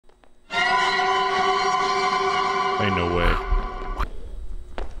Ain't no way.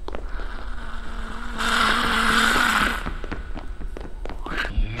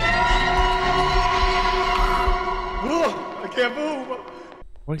 I can't move.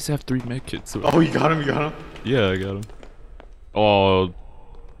 Why does he have 3 med kits? Oh, you got him, you got him? Yeah, I got him. Oh.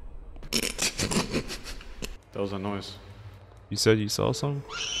 That was a noise. You said you saw something?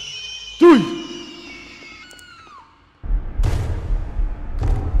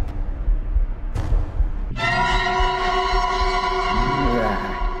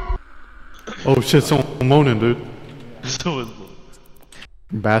 Oh shit, someone moaning, dude. Someone's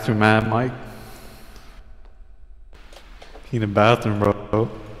Bathroom man, Mike. He in the bathroom, bro.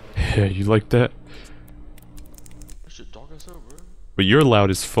 Yeah, you like that? shit dog us out, bro. But you're loud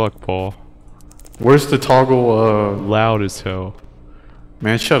as fuck, Paul. Where's the toggle, Loud as hell.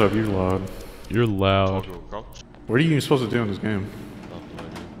 Man, shut up, you're loud. You're loud. What are you even supposed to do in this game?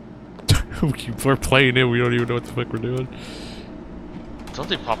 We're playing it, we don't even know what the fuck we're doing.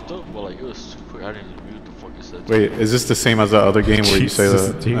 Something popped up, but like it was too quick. I didn't even read what the fuck it said. Wait, is this the same as that other game where you say Jesus,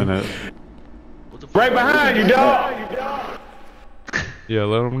 that? dude. And it... What the fuck? Right behind you, dog! Yeah,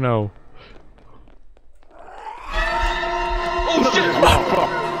 let them know. Oh shit!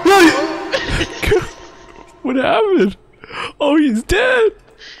 What happened? Oh, he's dead!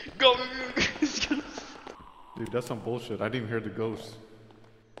 Go! Dude, that's some bullshit. I didn't even hear the ghost.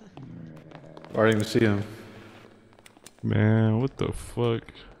 I didn't even see him. Man, what the fuck?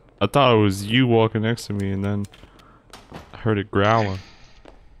 I thought it was you walking next to me and then I heard it growling.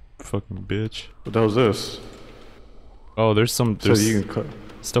 Fucking bitch. What the hell is this? Oh, there's So you can cut.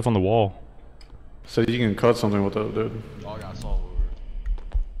 stuff on the wall. So you can cut something with that, dude. Oh, I got saw over.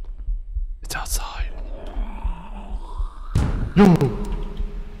 It's outside. Yo!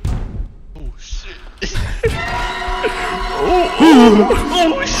 Oh shit!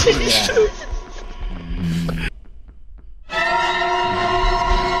 Oh shit!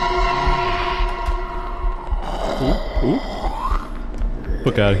 Ooh.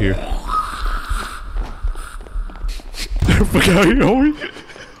 Fuck out of here. Fuck out of here, homie.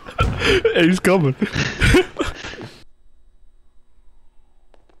 Hey, he's coming.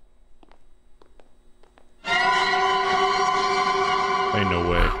 Ain't no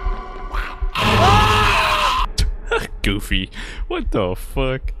way. Goofy. What the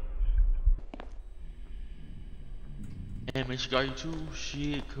fuck? Damn, man, she got you too.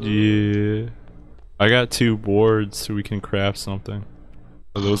 Shit, cuz. Yeah. I got 2 boards so we can craft something.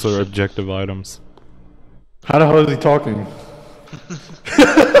 So those are objective items. How the hell is he talking?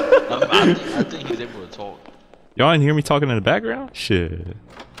 I think he's able to talk. Y'all didn't hear me talking in the background? Shit.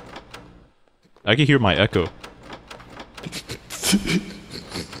 I can hear my echo.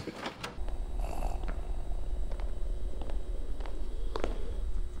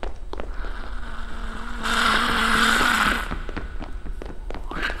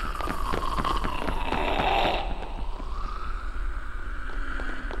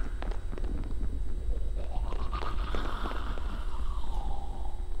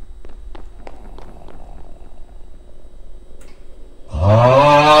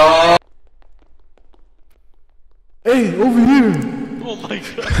 Hey, over here! Oh my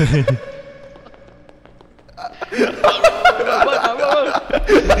god!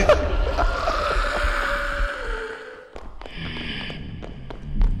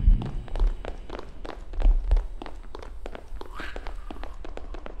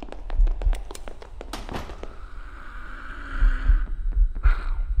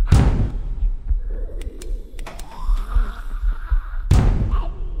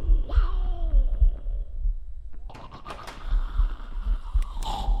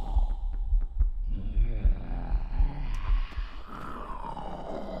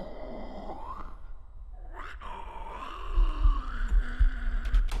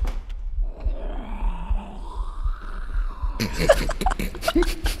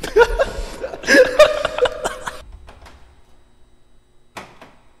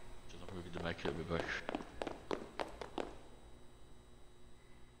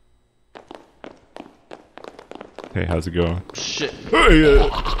 Hey, how's it going? Shit. Hey,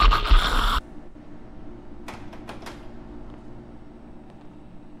 I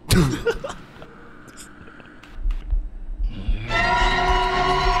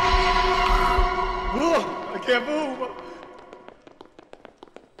can't move!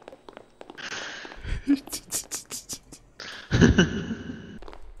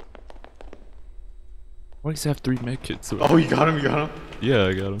 Why does he have 3 med kits? Oh, you got him, you got him? Yeah,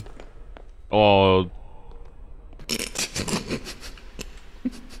 I got him. Oh.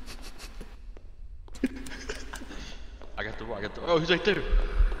 I got the. Oh, he's right there.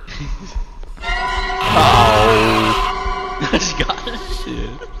 Oh. She got it. Shit.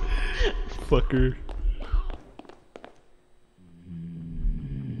 Fucker.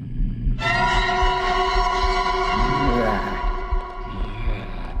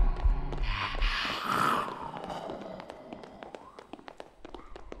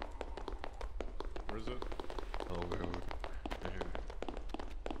 Where is it? Oh, we're right here.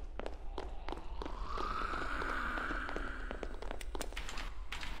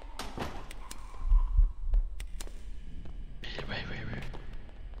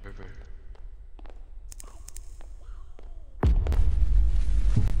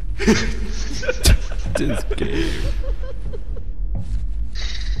 This game.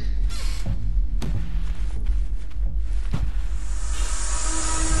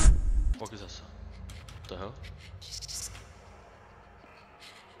 What is this? What the hell?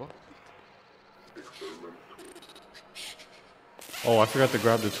 What? Oh, I forgot to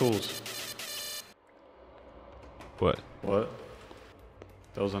grab the tools. What? What?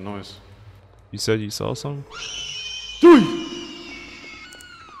 That was a noise. You said you saw something?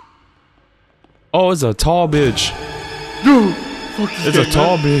 Oh, it's a tall bitch. Dude! Fuck this It's a game,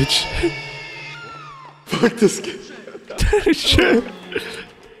 tall man. bitch. Fuck this game. Shit.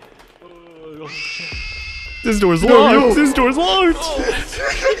 This door's locked. yo. This door's locked.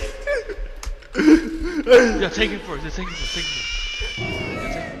 Yeah, take it first. Take it first. Take it first. Yeah,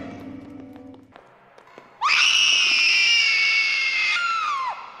 take it.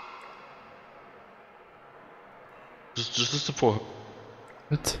 Just listen for her.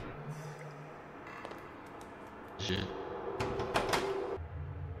 What? Shit.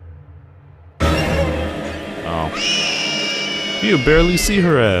 Oh. You barely see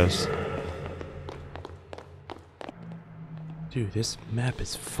her ass. Dude, this map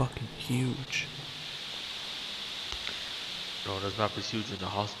is fucking huge. No, this map is huge and the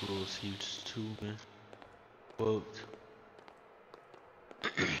hospital is huge too, man. What?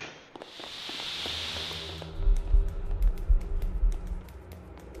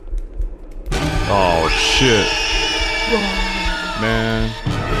 Oh shit. Man.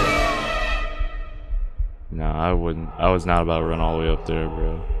 Nah, I wouldn't. I was not about to run all the way up there,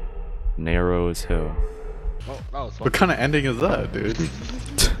 bro. Narrow as hell. Oh, that was fun. What kind of ending is that, dude?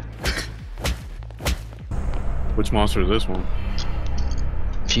 Which monster is this one?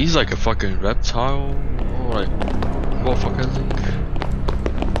 She's like a fucking reptile, or like motherfucker. I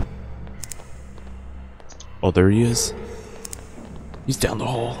think. Oh, there he is. He's down the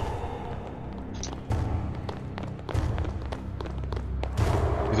hall.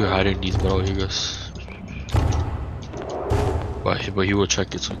 You can hide in these, but I'll hear us. But he will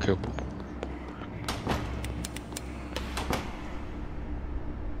check it, so careful.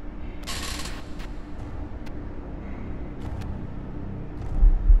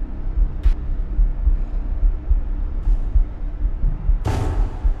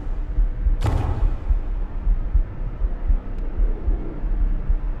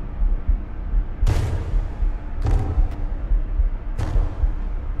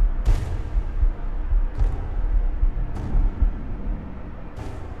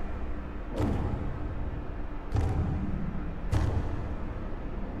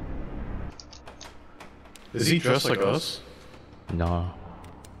 Is he dressed like us? No.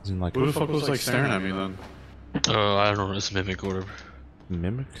 Isn't like Who the fuck was like staring at me then? I don't know, it's mimic or whatever.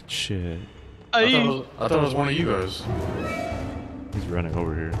 mimic shit. I thought it was one of you guys. He's running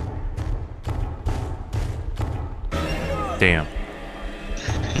over here. Damn.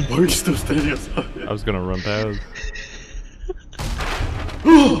 Why are you still standing outside? I was gonna run past.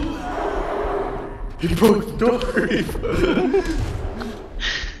 He broke the door.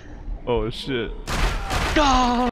 Oh shit. No!